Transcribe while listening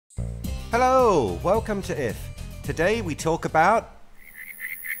Hello, welcome to IF. Today we talk about...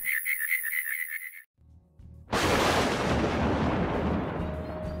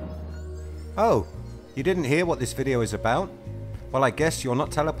 Oh, you didn't hear what this video is about? Well, I guess you're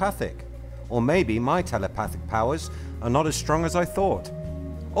not telepathic. Or maybe my telepathic powers are not as strong as I thought.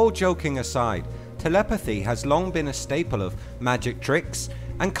 All joking aside, telepathy has long been a staple of magic tricks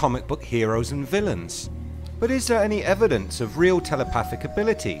and comic book heroes and villains. But is there any evidence of real telepathic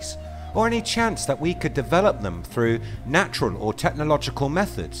abilities? Or any chance that we could develop them through natural or technological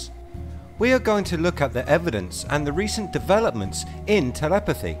methods? We are going to look at the evidence and the recent developments in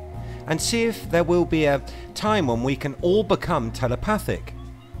telepathy and see if there will be a time when we can all become telepathic.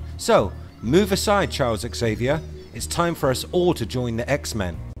 So, move aside, Charles Xavier. It's time for us all to join the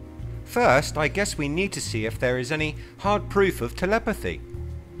X-Men. First, I guess we need to see if there is any hard proof of telepathy.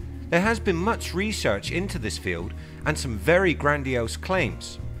 There has been much research into this field and some very grandiose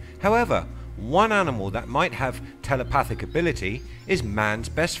claims. However, one animal that might have telepathic ability is man's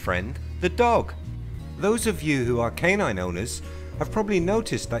best friend, the dog. Those of you who are canine owners have probably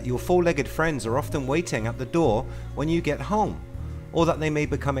noticed that your four-legged friends are often waiting at the door when you get home, or that they may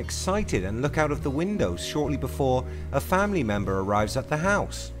become excited and look out of the windows shortly before a family member arrives at the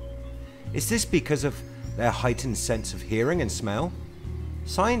house. Is this because of their heightened sense of hearing and smell?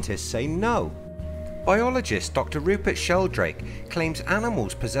 Scientists say no. Biologist Dr. Rupert Sheldrake claims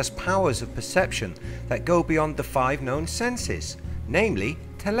animals possess powers of perception that go beyond the 5 known senses, namely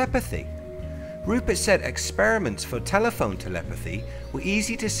telepathy. Rupert said experiments for telephone telepathy were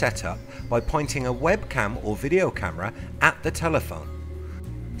easy to set up by pointing a webcam or video camera at the telephone.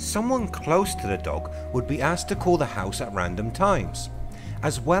 Someone close to the dog would be asked to call the house at random times,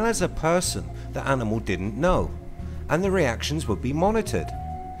 as well as a person the animal didn't know, and the reactions would be monitored.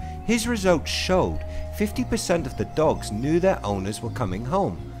 His results showed 50% of the dogs knew their owners were coming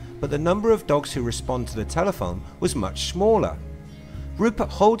home, but the number of dogs who respond to the telephone was much smaller. Rupert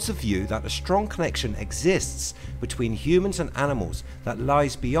holds the view that a strong connection exists between humans and animals that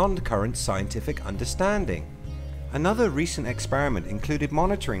lies beyond current scientific understanding. Another recent experiment included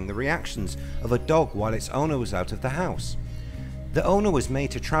monitoring the reactions of a dog while its owner was out of the house. The owner was made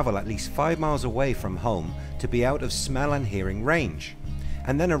to travel at least 5 miles away from home to be out of smell and hearing range,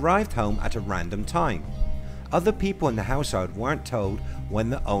 and then arrived home at a random time. Other people in the household weren't told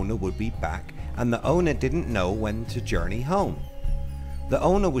when the owner would be back, and the owner didn't know when to journey home. The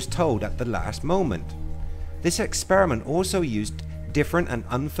owner was told at the last moment. This experiment also used different and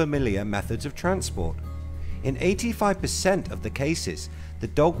unfamiliar methods of transport. In 85% of the cases, the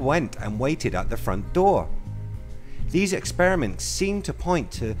dog went and waited at the front door. These experiments seem to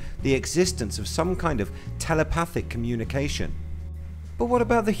point to the existence of some kind of telepathic communication. But what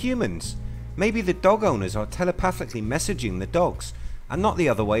about the humans? Maybe the dog owners are telepathically messaging the dogs and not the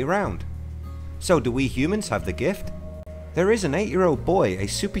other way around. So do we humans have the gift? There is an 8-year-old boy, a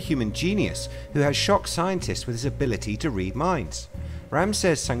superhuman genius, who has shocked scientists with his ability to read minds.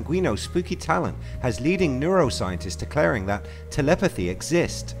 Ramses Sanguino's spooky talent has leading neuroscientists declaring that telepathy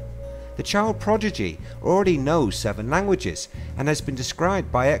exists. The child prodigy already knows 7 languages and has been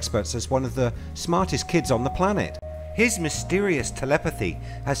described by experts as one of the smartest kids on the planet. His mysterious telepathy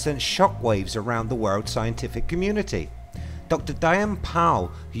has sent shockwaves around the world scientific community. Dr. Diane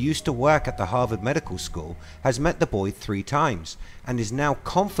Powell, who used to work at the Harvard Medical School, has met the boy 3 times and is now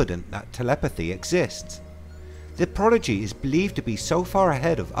confident that telepathy exists. The prodigy is believed to be so far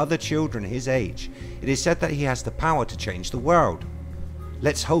ahead of other children his age, it is said that he has the power to change the world.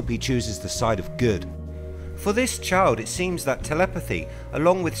 Let's hope he chooses the side of good. For this child, it seems that telepathy,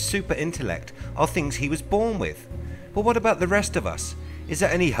 along with super intellect, are things he was born with. But what about the rest of us? Is there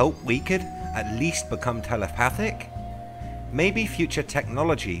any hope we could at least become telepathic? Maybe future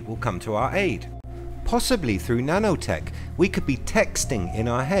technology will come to our aid. Possibly through nanotech, we could be texting in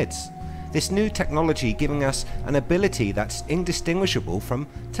our heads. This new technology giving us an ability that's indistinguishable from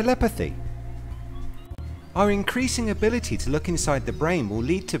telepathy. Our increasing ability to look inside the brain will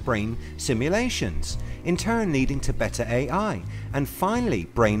lead to brain simulations, in turn leading to better AI, and finally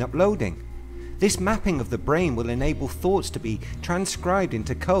brain uploading. This mapping of the brain will enable thoughts to be transcribed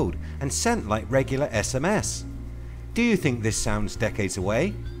into code and sent like regular SMS. Do you think this sounds decades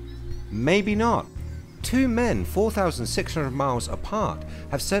away? Maybe not. 2 men 4,600 miles apart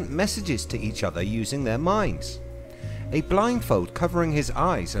have sent messages to each other using their minds. A blindfold covering his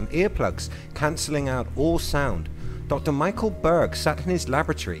eyes and earplugs cancelling out all sound, Dr. Michael Berg sat in his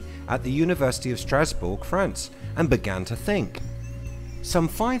laboratory at the University of Strasbourg, France, and began to think. Some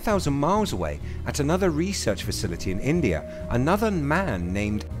 5,000 miles away, at another research facility in India, another man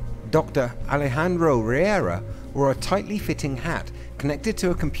named Dr. Alejandro Riera wore a tightly fitting hat connected to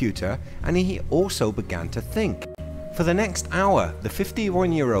a computer, and he also began to think. For the next hour, the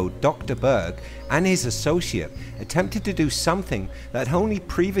 51-year-old Dr. Berg and his associate attempted to do something that only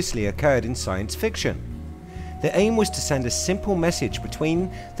previously occurred in science fiction. The aim was to send a simple message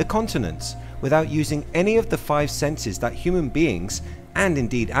between the continents without using any of the 5 senses that human beings, and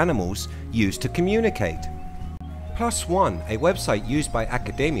indeed animals, use to communicate. PLUS ONE, a website used by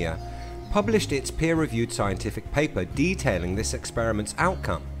academia, published its peer-reviewed scientific paper detailing this experiment's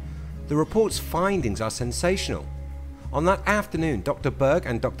outcome. The report's findings are sensational. On that afternoon, Dr. Berg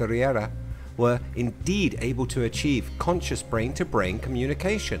and Dr. Riera were indeed able to achieve conscious brain-to-brain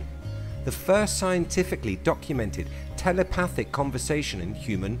communication, the first scientifically documented telepathic conversation in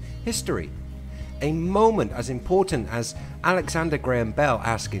human history. A moment as important as Alexander Graham Bell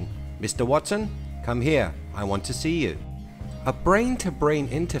asking, "Mr. Watson, come here, I want to see you." A brain-to-brain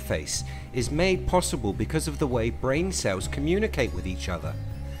interface is made possible because of the way brain cells communicate with each other.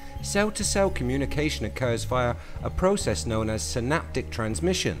 Cell-to-cell communication occurs via a process known as synaptic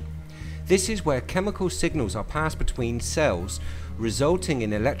transmission. This is where chemical signals are passed between cells, resulting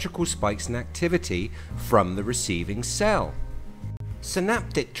in electrical spikes in activity from the receiving cell.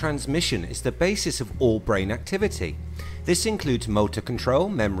 Synaptic transmission is the basis of all brain activity. This includes motor control,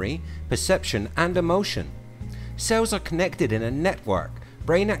 memory, perception, and emotion. Cells are connected in a network.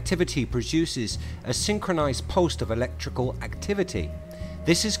 Brain activity produces a synchronized pulse of electrical activity.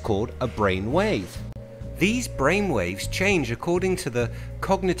 This is called a brain wave. These brain waves change according to the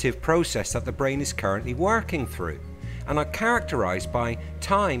cognitive process that the brain is currently working through, and are characterized by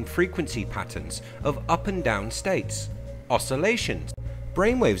time frequency patterns of up and down states, oscillations.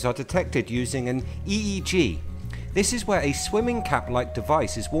 Brainwaves are detected using an EEG. This is where a swimming cap-like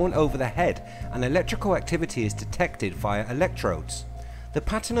device is worn over the head and electrical activity is detected via electrodes. The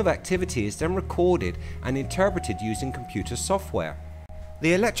pattern of activity is then recorded and interpreted using computer software.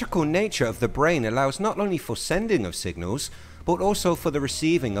 The electrical nature of the brain allows not only for sending of signals, but also for the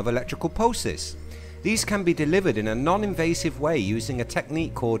receiving of electrical pulses. These can be delivered in a non-invasive way using a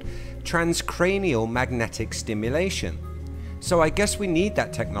technique called transcranial magnetic stimulation. So I guess we need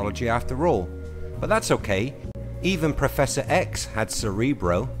that technology after all. But that's okay, even Professor X had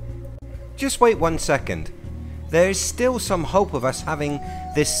Cerebro. Just wait 1 second. There is still some hope of us having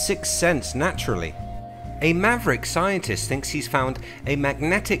this sixth sense naturally. A maverick scientist thinks he's found a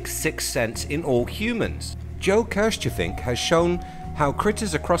magnetic sixth sense in all humans. Joe Kirschevink has shown how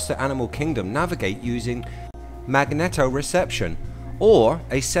critters across the animal kingdom navigate using magnetoreception, or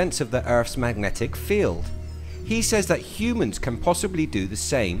a sense of the Earth's magnetic field. He says that humans can possibly do the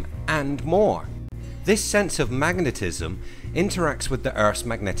same and more. This sense of magnetism interacts with the Earth's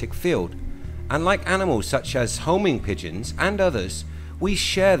magnetic field, and like animals such as homing pigeons and others, we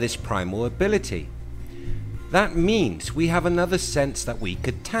share this primal ability. That means we have another sense that we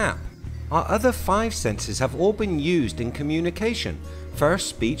could tap. Our other 5 senses have all been used in communication. First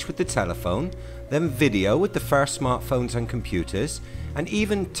speech with the telephone, then video with the first smartphones and computers, and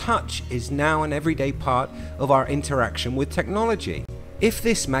even touch is now an everyday part of our interaction with technology. If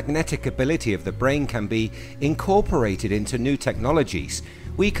this magnetic ability of the brain can be incorporated into new technologies,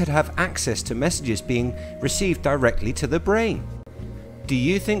 we could have access to messages being received directly to the brain. Do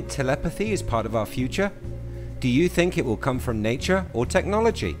you think telepathy is part of our future? Do you think it will come from nature or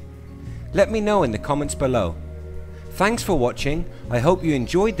technology? Let me know in the comments below. Thanks for watching. I hope you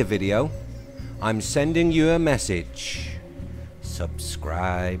enjoyed the video. I'm sending you a message.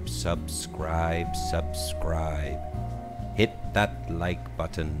 Subscribe, subscribe, subscribe. Hit that like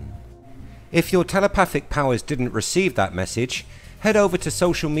button. If your telepathic powers didn't receive that message, head over to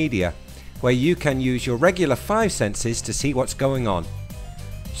social media, where you can use your regular 5 senses to see what's going on.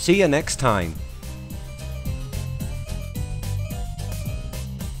 See you next time.